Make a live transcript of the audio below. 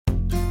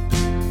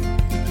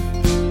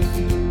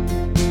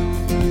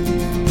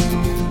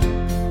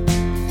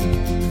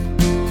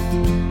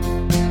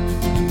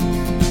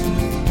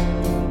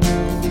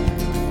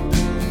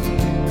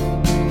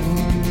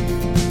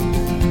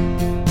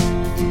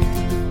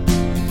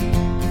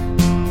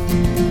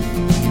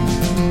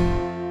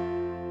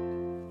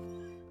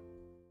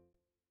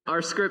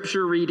Our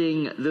scripture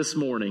reading this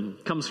morning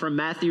comes from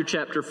Matthew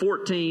chapter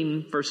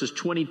 14, verses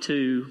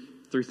 22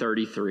 through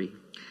 33.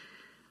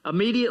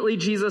 Immediately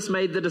Jesus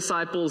made the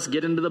disciples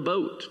get into the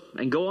boat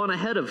and go on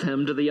ahead of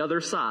him to the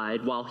other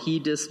side while he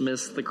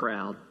dismissed the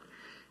crowd.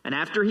 And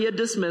after he had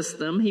dismissed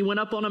them, he went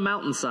up on a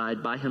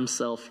mountainside by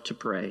himself to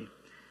pray.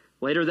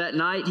 Later that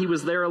night he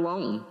was there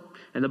alone,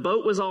 and the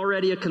boat was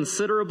already a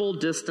considerable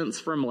distance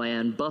from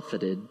land,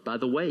 buffeted by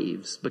the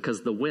waves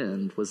because the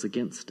wind was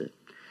against it.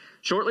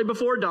 Shortly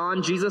before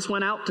dawn, Jesus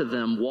went out to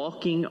them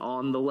walking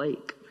on the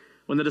lake.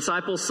 When the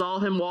disciples saw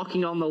him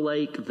walking on the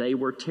lake, they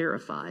were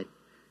terrified.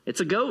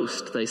 "It's a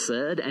ghost," they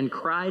said, and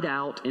cried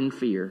out in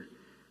fear.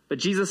 But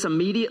Jesus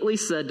immediately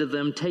said to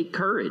them, "Take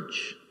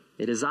courage.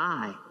 It is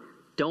I.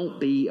 Don't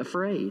be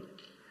afraid."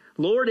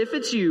 "Lord, if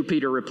it's you,"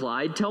 Peter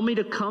replied, "tell me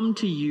to come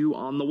to you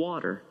on the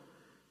water."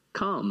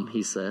 "Come,"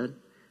 he said.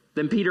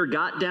 Then Peter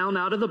got down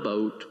out of the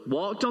boat,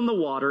 walked on the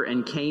water,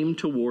 and came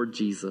toward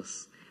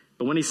Jesus.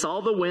 But when he saw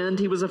the wind,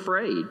 he was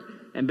afraid,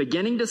 and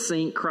beginning to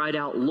sink, cried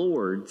out,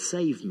 "Lord,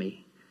 save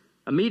me."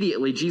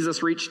 Immediately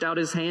Jesus reached out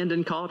his hand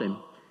and caught him.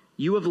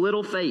 "You of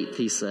little faith,"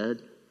 he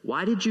said,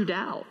 "why did you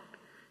doubt?"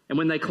 And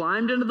when they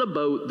climbed into the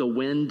boat, the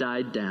wind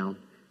died down.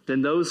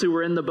 Then those who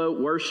were in the boat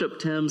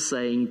worshipped him,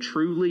 saying,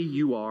 "Truly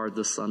you are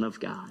the Son of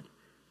God."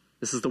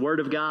 This is the word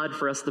of God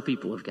for us, the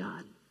people of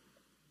God.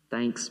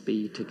 Thanks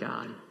be to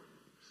God.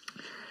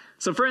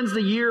 So friends,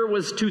 the year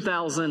was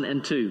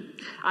 2002.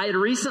 I had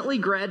recently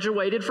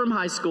graduated from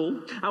high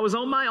school. I was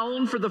on my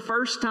own for the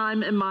first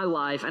time in my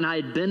life, and I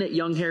had been at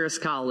Young Harris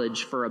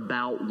College for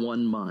about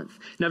 1 month.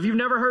 Now, if you've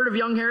never heard of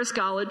Young Harris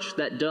College,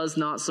 that does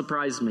not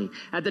surprise me.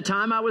 At the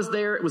time I was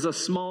there, it was a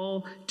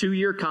small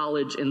 2-year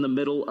college in the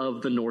middle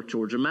of the North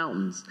Georgia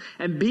mountains.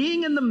 And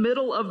being in the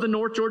middle of the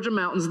North Georgia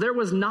mountains, there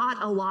was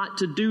not a lot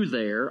to do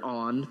there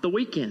on the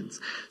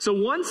weekends. So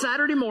one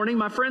Saturday morning,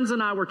 my friends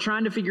and I were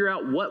trying to figure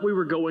out what we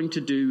were going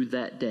to do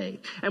that day.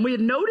 And we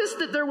had noticed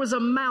that there was a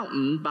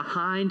mountain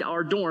behind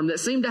our dorm that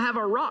seemed to have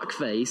a rock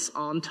face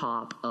on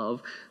top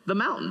of the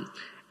mountain.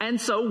 And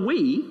so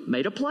we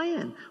made a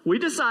plan. We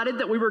decided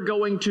that we were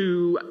going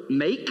to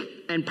make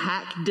and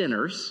pack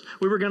dinners.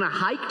 We were going to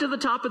hike to the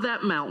top of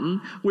that mountain.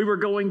 We were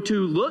going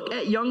to look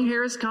at Young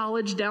Harris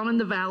College down in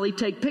the valley,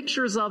 take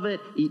pictures of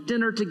it, eat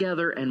dinner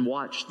together, and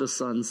watch the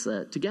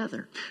sunset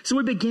together. So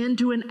we began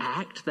to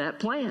enact that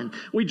plan.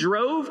 We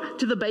drove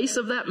to the base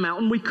of that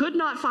mountain. We could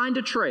not find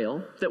a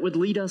trail that would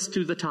lead us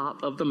to the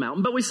top of the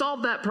mountain, but we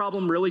solved that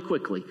problem really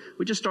quickly.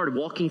 We just started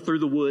walking through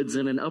the woods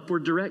in an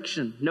upward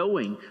direction,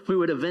 knowing we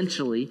would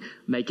eventually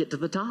make it to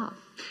the top.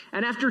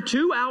 And after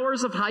 2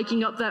 hours of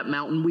hiking up that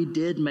mountain, we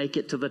did make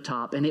it to the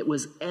top, and it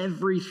was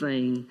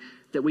everything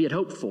that we had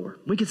hoped for.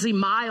 We could see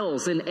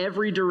miles in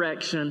every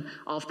direction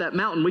off that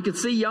mountain. We could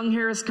see Young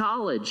Harris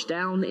College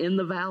down in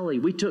the valley.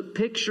 We took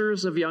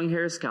pictures of Young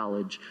Harris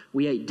College.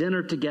 We ate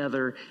dinner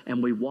together,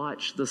 and we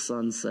watched the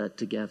sunset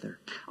together.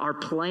 Our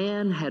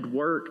plan had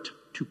worked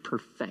to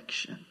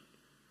perfection,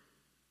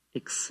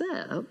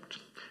 except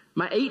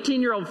my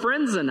 18-year-old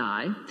friends and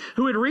I,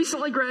 who had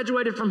recently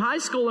graduated from high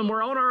school and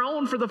were on our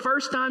own for the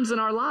first times in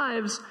our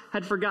lives,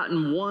 had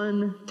forgotten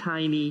one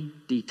tiny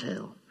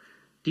detail.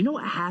 Do you know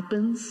what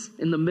happens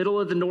in the middle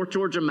of the North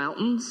Georgia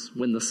mountains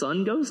when the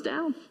sun goes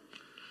down?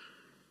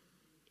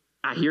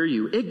 I hear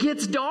you. It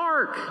gets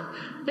dark.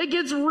 It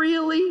gets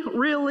really,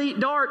 really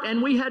dark.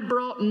 And we had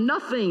brought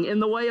nothing in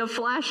the way of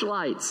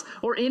flashlights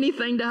or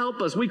anything to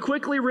help us. We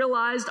quickly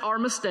realized our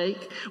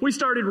mistake. We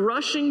started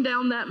rushing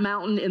down that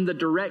mountain in the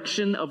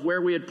direction of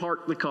where we had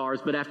parked the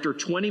cars. But after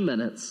 20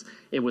 minutes,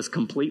 it was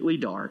completely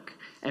dark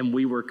and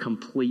we were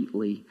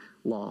completely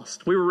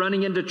lost. We were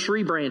running into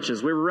tree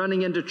branches. We were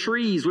running into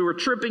trees. We were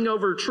tripping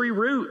over tree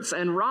roots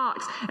and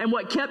rocks. And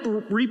what kept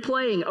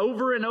replaying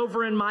over and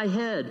over in my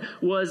head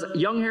was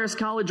Young Harris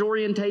College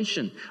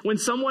orientation, when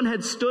someone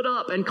had stood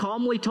up and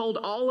calmly told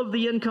all of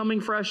the incoming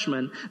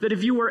freshmen that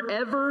if you were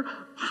ever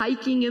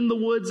hiking in the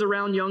woods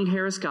around Young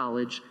Harris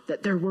College,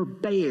 that there were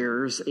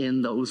bears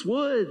in those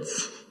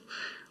woods.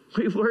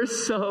 We were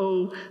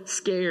so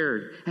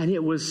scared, and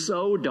it was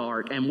so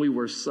dark, and we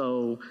were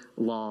so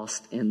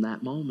lost in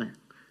that moment.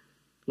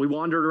 We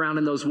wandered around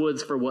in those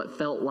woods for what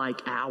felt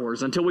like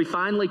hours until we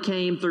finally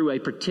came through a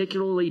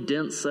particularly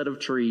dense set of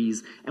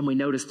trees, and we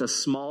noticed a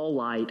small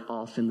light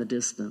off in the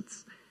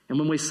distance. And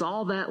when we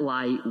saw that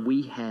light,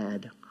 we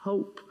had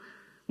hope.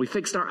 We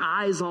fixed our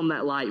eyes on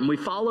that light, and we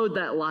followed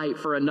that light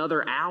for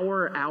another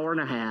hour, hour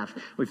and a half.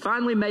 We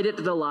finally made it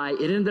to the light.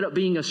 It ended up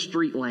being a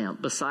street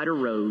lamp beside a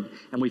road,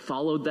 and we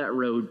followed that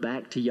road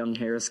back to Young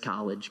Harris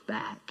College,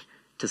 back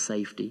to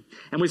safety.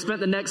 And we spent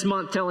the next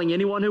month telling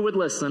anyone who would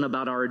listen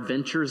about our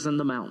adventures in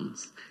the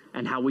mountains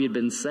and how we had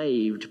been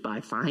saved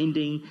by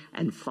finding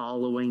and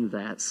following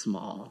that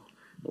small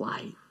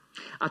light.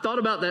 I thought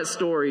about that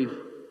story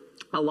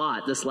a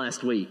lot this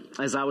last week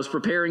as I was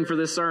preparing for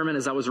this sermon,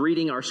 as I was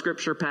reading our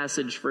scripture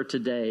passage for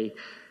today,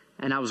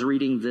 and I was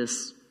reading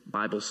this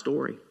Bible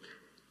story.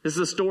 This is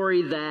a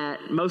story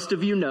that most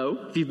of you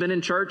know. If you've been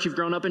in church, you've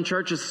grown up in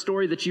church, it's a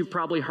story that you've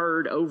probably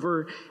heard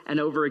over and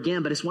over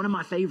again, but it's one of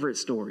my favorite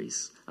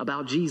stories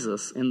about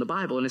Jesus in the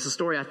Bible, and it's a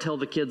story I tell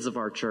the kids of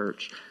our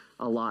church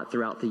a lot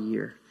throughout the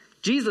year.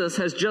 Jesus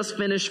has just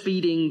finished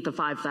feeding the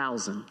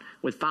 5,000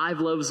 with 5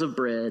 loaves of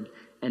bread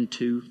and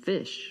 2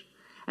 fish.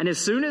 And as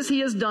soon as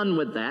he is done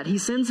with that, he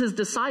sends his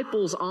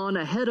disciples on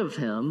ahead of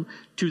him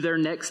to their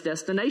next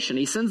destination.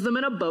 He sends them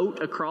in a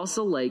boat across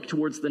a lake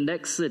towards the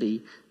next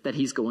city that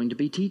he's going to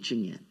be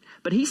teaching in.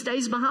 But he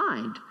stays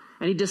behind,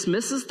 and he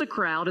dismisses the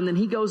crowd, and then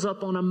he goes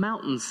up on a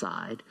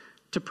mountainside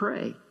to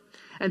pray.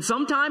 And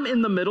sometime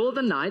in the middle of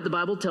the night, the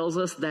Bible tells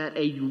us that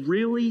a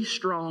really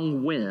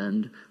strong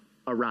wind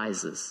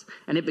arises,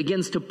 and it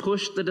begins to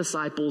push the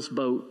disciples'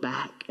 boat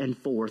back and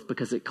forth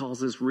because it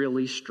causes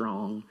really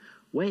strong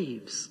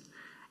waves.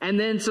 And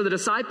then, so the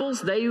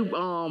disciples,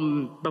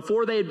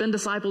 before they had been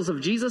disciples of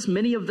Jesus,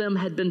 many of them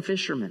had been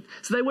fishermen.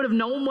 So they would have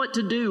known what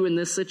to do in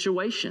this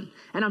situation.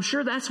 And I'm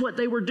sure that's what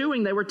they were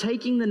doing. They were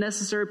taking the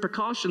necessary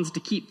precautions to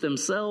keep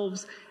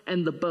themselves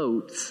and the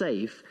boat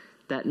safe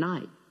that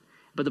night.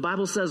 But the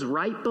Bible says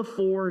right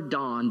before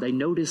dawn, they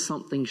notice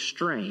something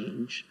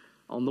strange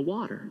on the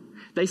water.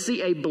 They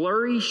see a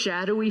blurry,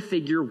 shadowy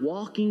figure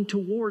walking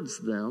towards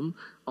them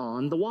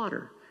on the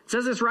water. It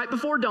says it's right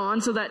before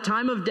dawn, so that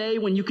time of day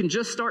when you can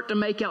just start to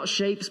make out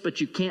shapes, but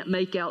you can't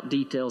make out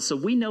details. So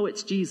we know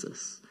it's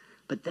Jesus,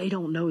 but they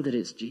don't know that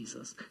it's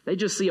Jesus. They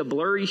just see a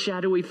blurry,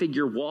 shadowy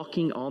figure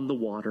walking on the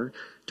water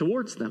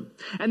towards them.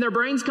 And their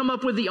brains come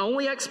up with the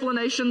only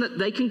explanation that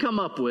they can come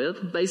up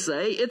with. They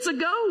say, it's a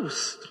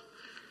ghost.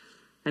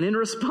 And in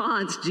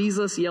response,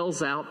 Jesus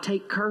yells out,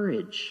 take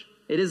courage.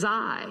 It is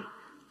I.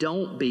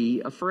 Don't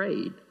be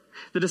afraid.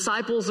 The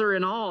disciples are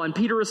in awe, and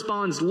Peter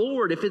responds,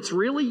 Lord, if it's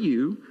really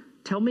you,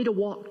 tell me to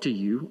walk to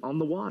you on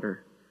the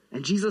water.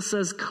 And Jesus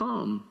says,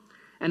 come.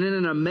 And in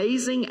an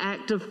amazing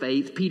act of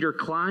faith, Peter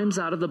climbs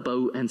out of the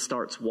boat and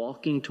starts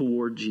walking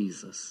toward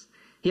Jesus.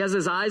 He has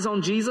his eyes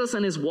on Jesus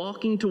and is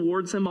walking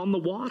towards him on the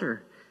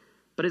water.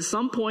 But at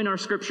some point, our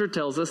scripture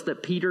tells us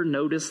that Peter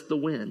noticed the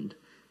wind.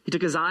 He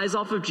took his eyes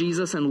off of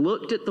Jesus and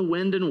looked at the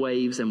wind and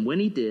waves. And when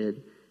he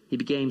did, he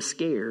became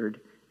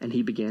scared and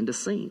he began to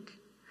sink.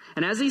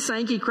 And as he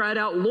sank, he cried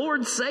out,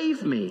 Lord,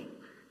 save me.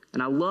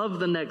 And I love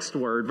the next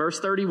word. Verse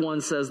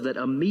 31 says that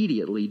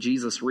immediately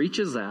Jesus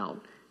reaches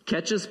out,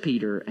 catches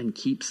Peter, and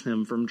keeps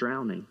him from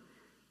drowning.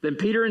 Then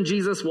Peter and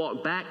Jesus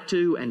walk back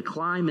to and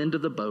climb into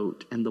the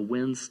boat, and the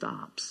wind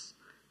stops.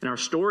 And our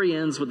story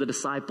ends with the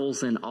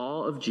disciples in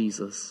awe of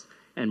Jesus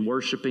and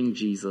worshiping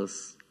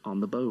Jesus on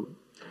the boat.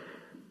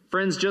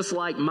 Friends, just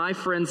like my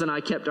friends and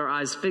I kept our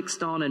eyes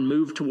fixed on and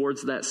moved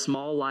towards that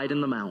small light in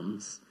the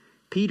mountains,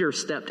 Peter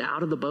stepped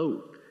out of the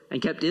boat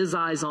and kept his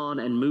eyes on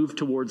and moved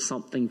towards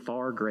something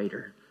far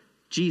greater,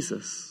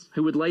 Jesus,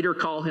 who would later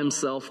call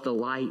himself the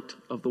light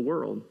of the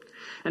world.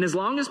 And as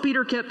long as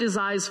Peter kept his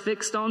eyes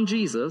fixed on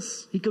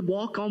Jesus, he could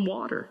walk on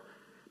water.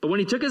 But when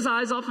he took his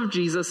eyes off of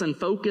Jesus and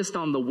focused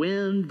on the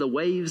wind, the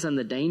waves, and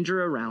the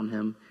danger around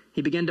him,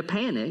 he began to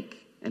panic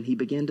and he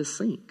began to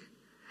sink.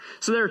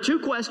 So there are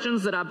 2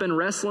 questions that I've been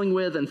wrestling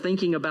with and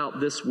thinking about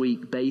this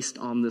week based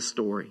on this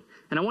story.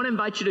 And I want to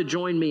invite you to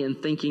join me in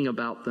thinking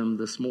about them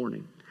this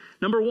morning.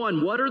 Number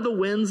 1, what are the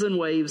winds and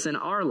waves in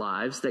our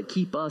lives that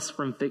keep us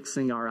from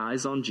fixing our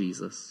eyes on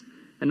Jesus?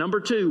 And number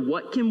 2,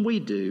 what can we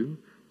do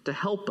to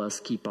help us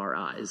keep our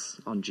eyes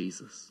on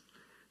Jesus?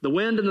 The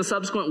wind and the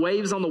subsequent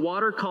waves on the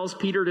water caused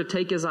Peter to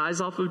take his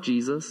eyes off of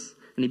Jesus,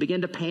 and he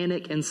began to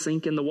panic and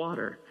sink in the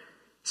water.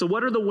 So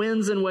what are the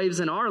winds and waves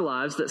in our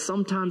lives that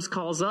sometimes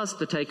cause us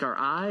to take our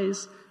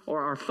eyes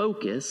or our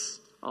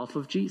focus off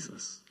of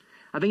Jesus?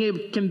 I think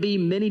it can be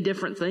many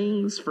different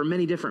things for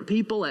many different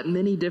people at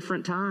many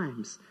different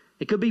times.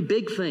 It could be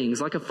big things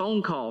like a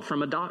phone call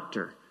from a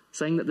doctor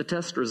saying that the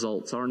test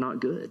results are not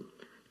good.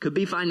 It could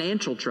be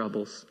financial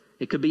troubles.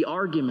 It could be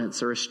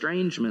arguments or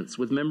estrangements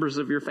with members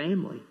of your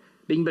family,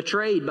 being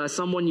betrayed by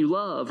someone you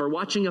love, or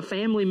watching a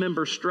family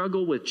member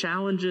struggle with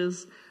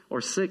challenges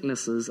or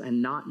sicknesses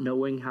and not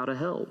knowing how to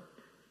help.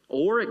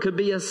 Or it could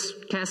be a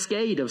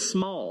cascade of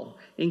small,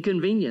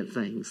 inconvenient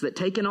things that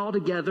taken all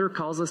together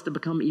cause us to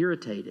become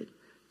irritated,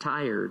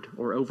 tired,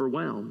 or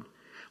overwhelmed.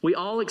 We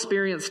all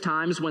experience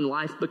times when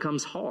life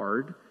becomes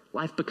hard,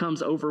 life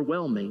becomes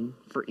overwhelming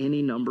for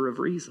any number of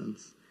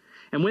reasons.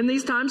 And when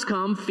these times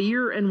come,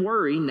 fear and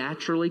worry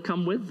naturally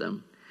come with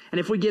them.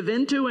 And if we give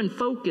into and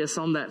focus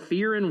on that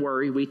fear and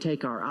worry, we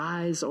take our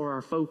eyes or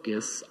our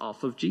focus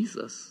off of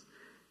Jesus.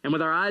 And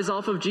with our eyes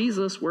off of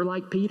Jesus, we're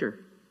like Peter.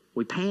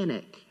 We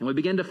panic and we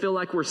begin to feel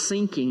like we're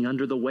sinking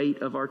under the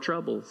weight of our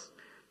troubles.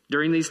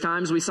 During these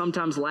times, we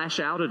sometimes lash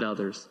out at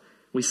others.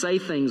 We say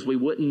things we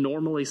wouldn't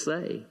normally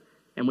say.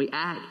 And we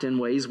act in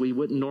ways we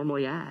wouldn't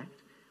normally act.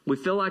 We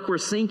feel like we're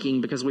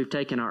sinking because we've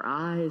taken our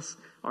eyes,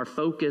 our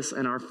focus,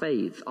 and our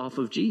faith off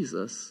of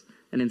Jesus.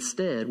 And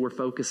instead, we're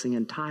focusing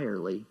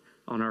entirely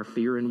on our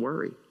fear and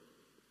worry.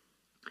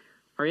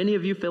 Are any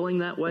of you feeling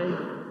that way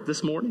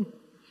this morning?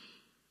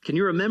 Can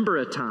you remember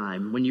a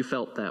time when you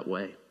felt that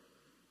way?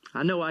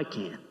 I know I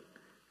can.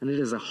 And it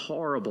is a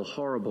horrible,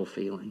 horrible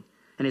feeling.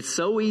 And it's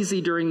so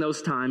easy during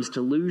those times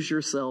to lose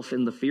yourself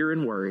in the fear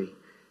and worry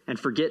and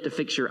forget to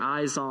fix your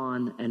eyes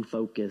on and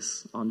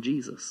focus on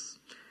Jesus.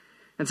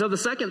 And so the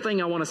second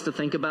thing I want us to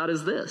think about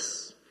is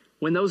this.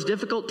 When those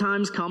difficult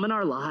times come in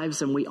our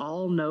lives, and we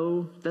all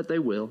know that they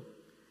will,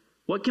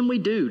 what can we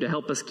do to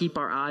help us keep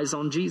our eyes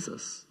on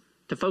Jesus,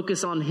 to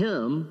focus on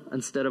him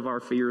instead of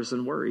our fears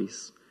and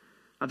worries?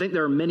 I think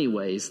there are many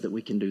ways that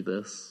we can do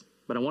this,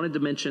 but I wanted to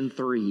mention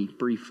 3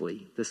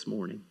 briefly this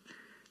morning.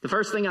 The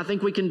first thing I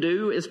think we can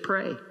do is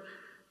pray.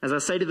 As I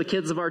say to the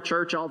kids of our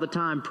church all the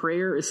time,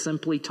 prayer is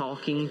simply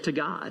talking to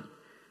God.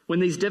 When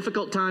these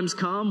difficult times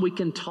come, we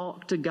can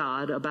talk to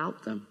God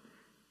about them.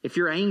 If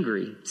you're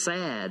angry,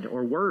 sad,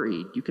 or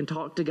worried, you can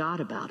talk to God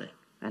about it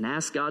and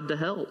ask God to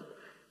help.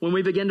 When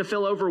we begin to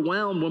feel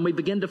overwhelmed, when we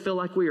begin to feel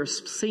like we are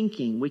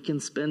sinking, we can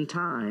spend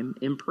time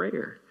in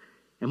prayer.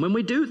 And when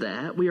we do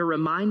that, we are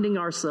reminding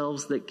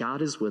ourselves that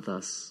God is with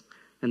us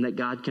and that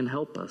God can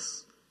help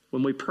us.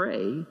 When we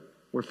pray,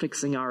 we're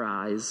fixing our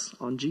eyes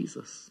on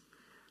Jesus.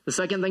 The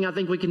second thing I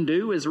think we can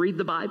do is read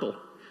the Bible.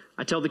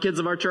 I tell the kids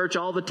of our church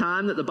all the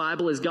time that the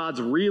Bible is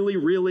God's really,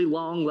 really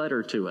long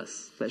letter to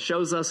us that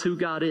shows us who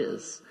God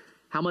is,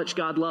 how much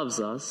God loves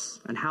us,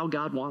 and how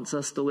God wants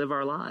us to live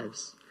our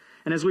lives.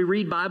 And as we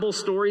read Bible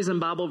stories and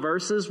Bible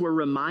verses, we're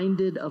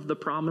reminded of the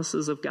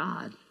promises of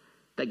God,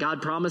 that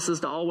God promises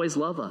to always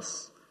love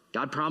us.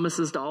 God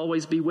promises to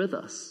always be with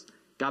us.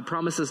 God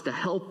promises to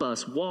help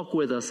us, walk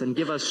with us, and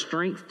give us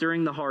strength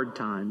during the hard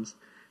times,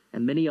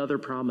 and many other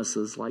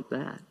promises like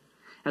that.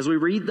 As we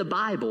read the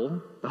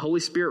Bible, the Holy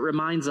Spirit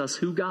reminds us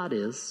who God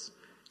is,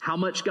 how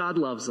much God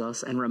loves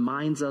us, and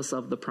reminds us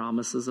of the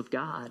promises of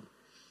God.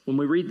 When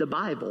we read the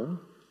Bible,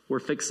 we're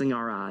fixing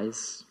our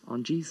eyes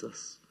on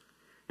Jesus.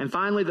 And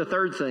finally, the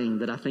third thing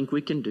that I think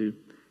we can do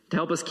to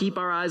help us keep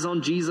our eyes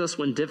on Jesus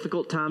when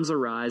difficult times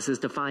arise is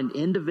to find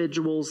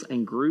individuals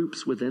and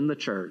groups within the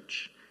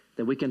church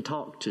that we can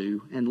talk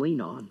to and lean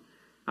on.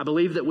 I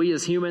believe that we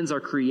as humans are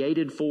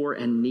created for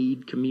and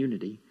need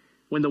community.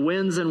 When the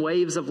winds and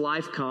waves of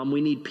life come,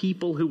 we need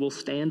people who will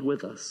stand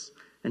with us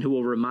and who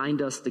will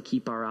remind us to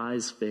keep our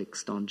eyes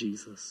fixed on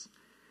Jesus.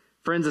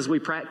 Friends, as we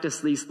practice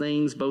these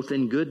things, both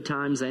in good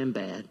times and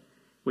bad,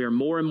 we are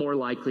more and more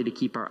likely to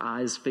keep our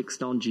eyes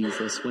fixed on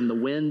Jesus when the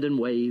wind and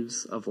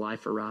waves of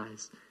life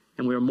arise.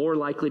 And we are more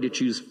likely to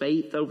choose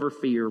faith over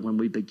fear when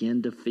we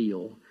begin to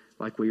feel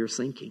like we are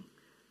sinking.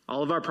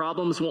 All of our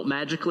problems won't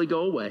magically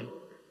go away,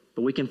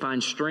 but we can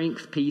find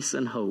strength, peace,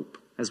 and hope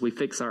as we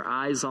fix our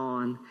eyes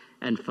on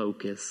and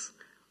focus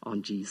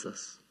on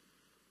Jesus.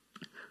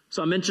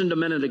 So I mentioned a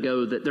minute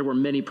ago that there were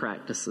many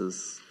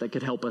practices that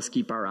could help us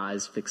keep our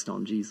eyes fixed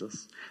on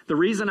Jesus. The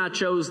reason I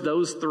chose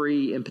those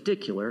 3 in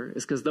particular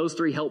is because those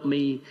 3 helped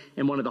me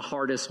in one of the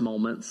hardest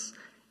moments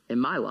in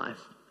my life.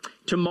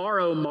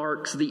 Tomorrow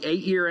marks the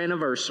 8-year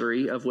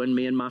anniversary of when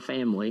me and my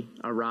family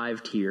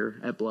arrived here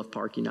at Bluff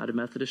Park United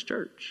Methodist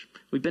Church.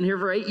 We've been here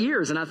for 8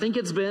 years, and I think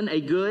it's been a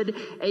good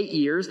 8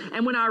 years.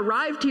 And when I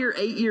arrived here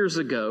 8 years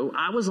ago,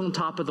 I was on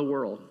top of the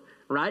world,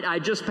 right? I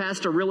just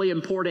passed a really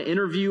important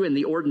interview in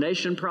the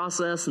ordination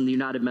process in the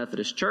United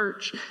Methodist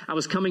Church. I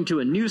was coming to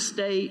a new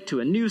state, to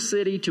a new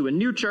city, to a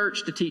new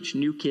church to teach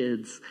new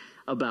kids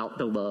about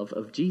the love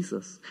of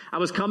Jesus. I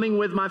was coming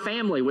with my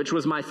family, which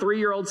was my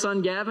 3-year-old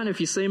son, Gavin. If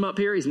you see him up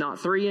here, he's not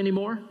 3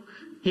 anymore.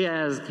 He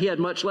had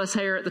much less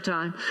hair at the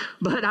time.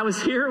 But I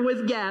was here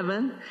with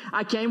Gavin.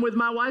 I came with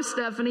my wife,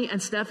 Stephanie,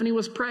 and Stephanie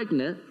was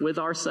pregnant with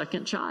our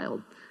second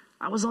child.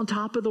 I was on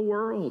top of the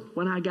world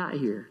when I got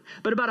here.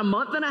 But about a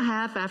month and a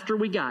half after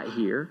we got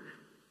here,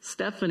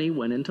 Stephanie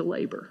went into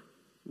labor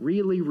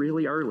really,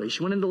 really early.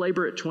 She went into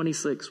labor at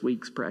 26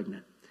 weeks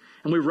pregnant.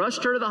 And we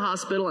rushed her to the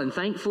hospital, and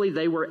thankfully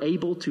they were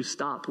able to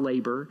stop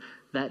labor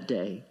that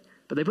day.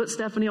 But they put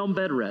Stephanie on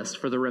bed rest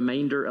for the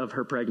remainder of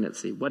her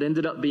pregnancy, what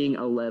ended up being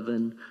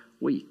 11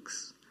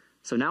 weeks.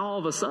 So now all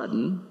of a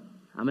sudden,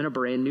 I'm in a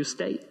brand new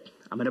state.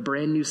 I'm in a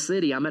brand new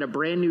city. I'm in a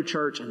brand new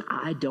church, and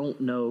I don't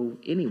know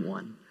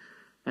anyone.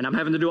 And I'm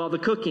having to do all the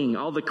cooking,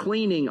 all the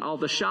cleaning, all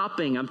the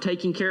shopping. I'm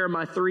taking care of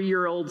my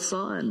 3-year-old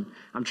son.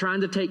 I'm trying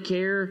to take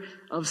care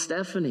of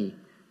Stephanie.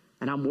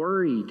 And I'm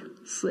worried,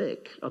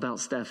 sick about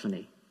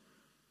Stephanie.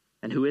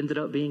 And who ended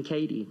up being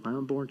Katie, my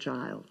unborn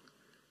child.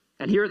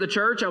 And here at the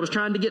church, I was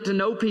trying to get to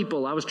know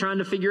people. I was trying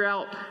to figure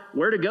out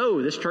where to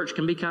go. This church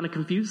can be kind of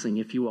confusing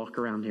if you walk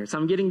around here. So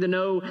I'm getting to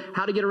know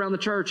how to get around the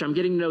church. I'm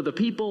getting to know the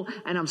people,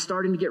 and I'm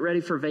starting to get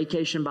ready for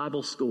Vacation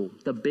Bible School,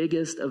 the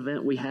biggest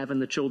event we have in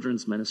the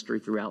children's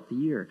ministry throughout the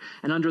year.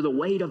 And under the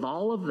weight of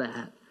all of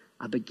that,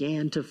 I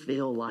began to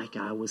feel like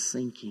I was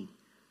sinking.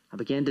 I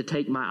began to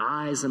take my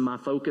eyes and my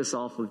focus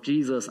off of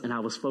Jesus, and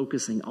I was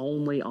focusing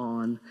only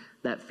on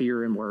that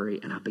fear and worry,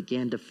 and I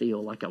began to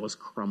feel like I was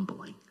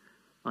crumbling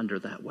under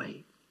that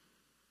weight.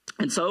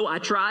 And so I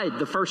tried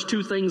the first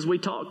 2 things we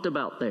talked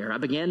about there. I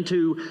began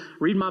to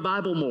read my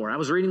Bible more. I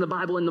was reading the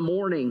Bible in the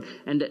morning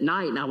and at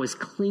night, and I was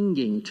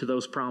clinging to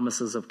those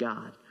promises of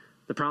God,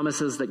 the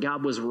promises that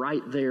God was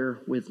right there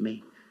with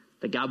me.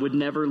 that God would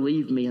never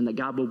leave me and that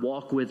God would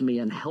walk with me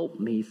and help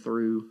me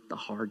through the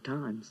hard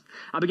times.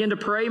 I began to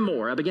pray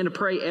more. I began to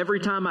pray every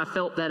time I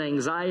felt that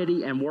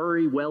anxiety and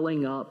worry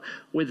welling up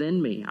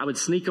within me. I would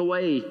sneak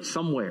away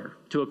somewhere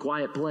to a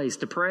quiet place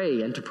to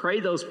pray and to pray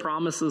those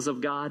promises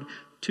of God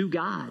to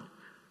God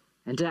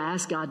and to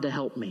ask God to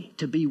help me,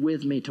 to be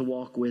with me, to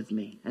walk with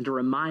me, and to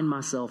remind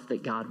myself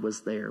that God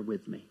was there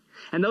with me.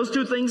 And those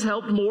two things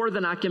helped more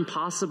than I can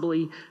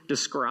possibly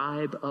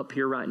describe up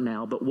here right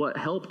now. But what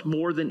helped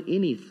more than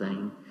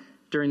anything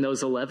during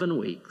those 11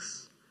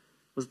 weeks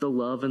was the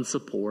love and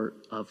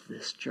support of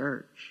this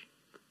church.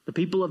 The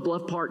people of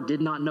Bluff Park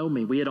did not know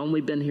me. We had only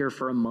been here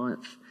for a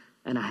month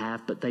and a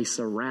half, but they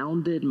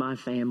surrounded my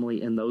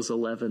family in those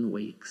 11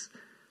 weeks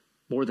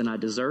more than I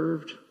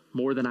deserved,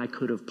 more than I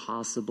could have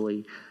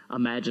possibly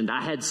imagined.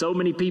 I had so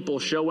many people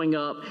showing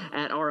up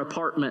at our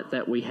apartment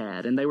that we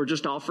had, and they were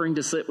just offering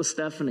to sit with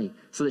Stephanie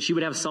so that she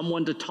would have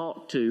someone to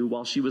talk to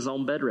while she was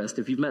on bed rest.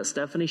 If you've met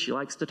Stephanie, she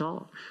likes to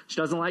talk. She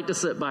doesn't like to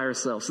sit by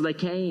herself. So they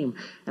came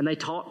and they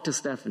talked to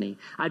Stephanie.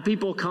 I had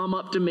people come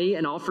up to me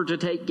and offer to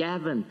take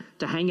Gavin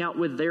to hang out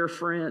with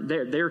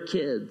their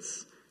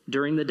kids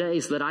during the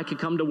day so that I could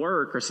come to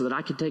work or so that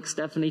I could take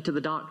Stephanie to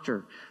the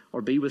doctor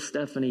or be with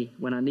Stephanie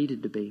when I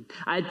needed to be.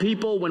 I had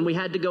people, when we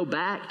had to go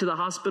back to the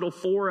hospital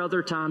 4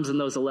 other times in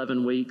those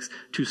 11 weeks,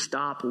 to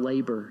stop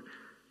labor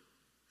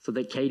so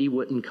that Katie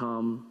wouldn't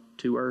come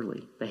too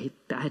early. I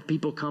had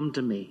people come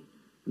to me,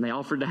 and they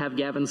offered to have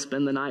Gavin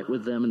spend the night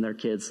with them and their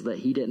kids so that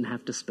he didn't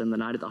have to spend the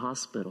night at the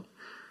hospital.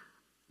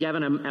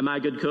 Gavin, am I a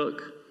good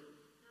cook?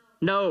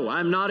 No,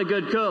 I'm not a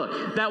good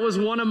cook. That was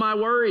one of my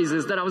worries,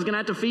 is that I was going to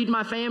have to feed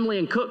my family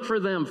and cook for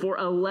them for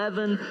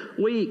 11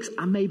 weeks.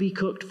 I maybe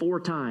cooked 4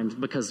 times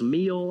because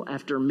meal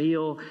after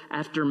meal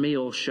after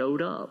meal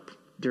showed up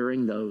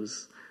during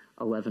those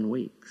 11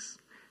 weeks.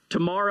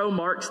 Tomorrow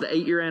marks the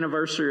 8-year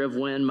anniversary of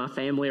when my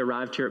family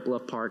arrived here at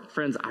Bluff Park.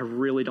 Friends, I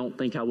really don't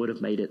think I would have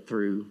made it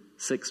through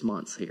 6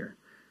 months here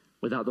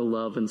without the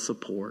love and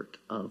support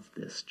of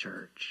this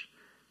church.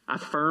 I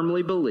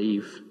firmly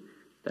believe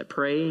that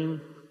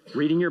praying,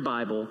 reading your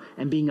Bible,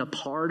 and being a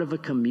part of a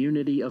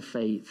community of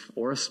faith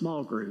or a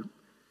small group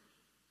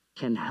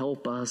can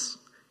help us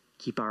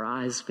keep our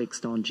eyes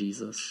fixed on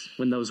Jesus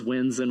when those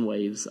winds and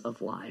waves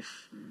of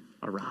life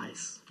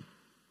arise.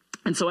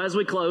 And so as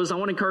we close, I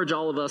want to encourage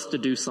all of us to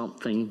do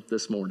something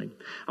this morning.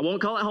 I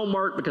won't call it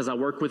homework because I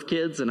work with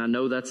kids and I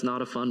know that's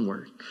not a fun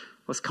word.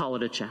 Let's call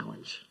it a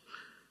challenge.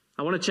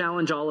 I want to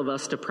challenge all of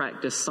us to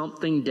practice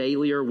something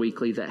daily or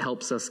weekly that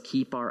helps us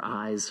keep our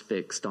eyes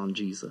fixed on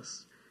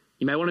Jesus.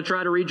 You may want to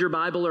try to read your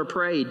Bible or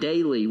pray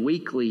daily,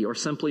 weekly, or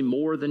simply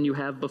more than you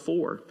have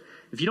before.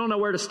 If you don't know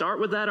where to start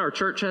with that, our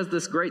church has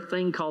this great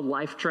thing called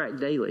Life Track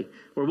Daily,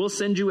 where we'll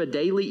send you a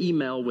daily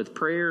email with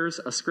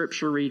prayers, a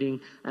scripture reading,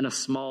 and a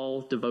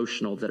small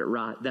devotional that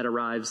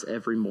arrives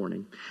every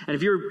morning. And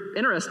if you're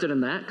interested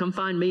in that, come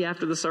find me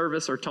after the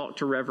service or talk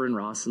to Reverend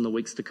Ross in the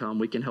weeks to come.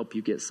 We can help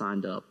you get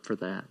signed up for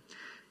that.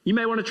 You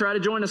may want to try to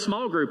join a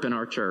small group in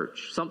our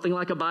church, something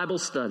like a Bible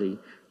study,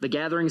 the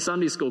Gathering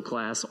Sunday School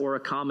class, or a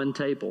common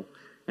table.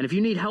 And if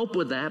you need help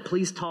with that,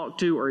 please talk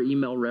to or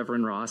email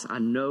Reverend Ross. I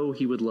know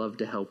he would love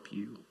to help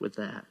you with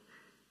that.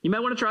 You may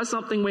want to try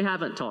something we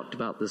haven't talked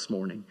about this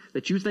morning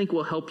that you think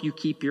will help you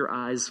keep your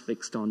eyes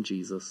fixed on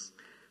Jesus.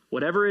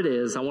 Whatever it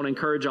is, I want to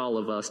encourage all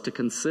of us to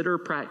consider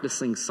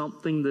practicing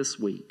something this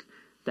week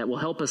that will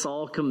help us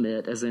all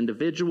commit as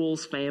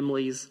individuals,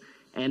 families,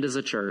 and as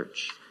a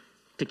church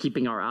to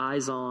keeping our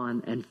eyes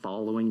on and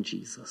following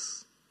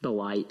Jesus, the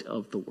light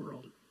of the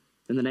world.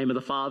 In the name of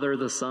the Father,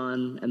 the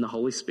Son, and the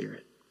Holy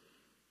Spirit.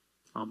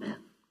 Amen.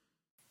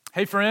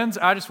 Hey friends,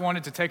 I just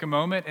wanted to take a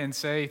moment and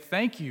say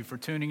thank you for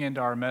tuning into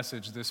our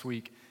message this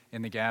week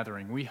in the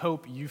gathering. We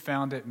hope you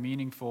found it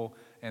meaningful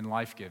and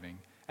life-giving.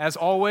 As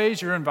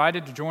always, you're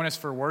invited to join us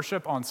for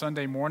worship on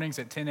Sunday mornings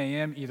at 10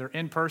 a.m., either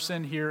in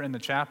person here in the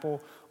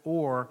chapel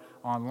or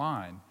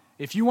online.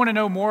 If you want to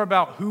know more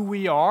about who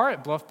we are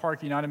at Bluff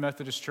Park United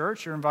Methodist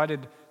Church, you're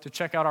invited to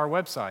check out our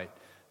website.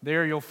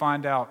 There you'll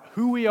find out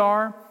who we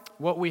are,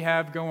 what we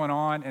have going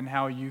on, and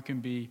how you can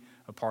be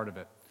a part of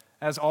it.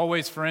 As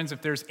always, friends,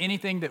 if there's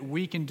anything that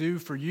we can do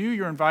for you,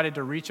 you're invited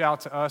to reach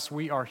out to us.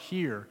 We are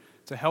here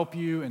to help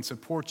you and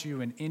support you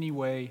in any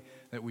way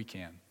that we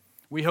can.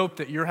 We hope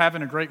that you're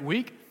having a great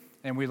week,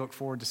 and we look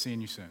forward to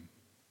seeing you soon.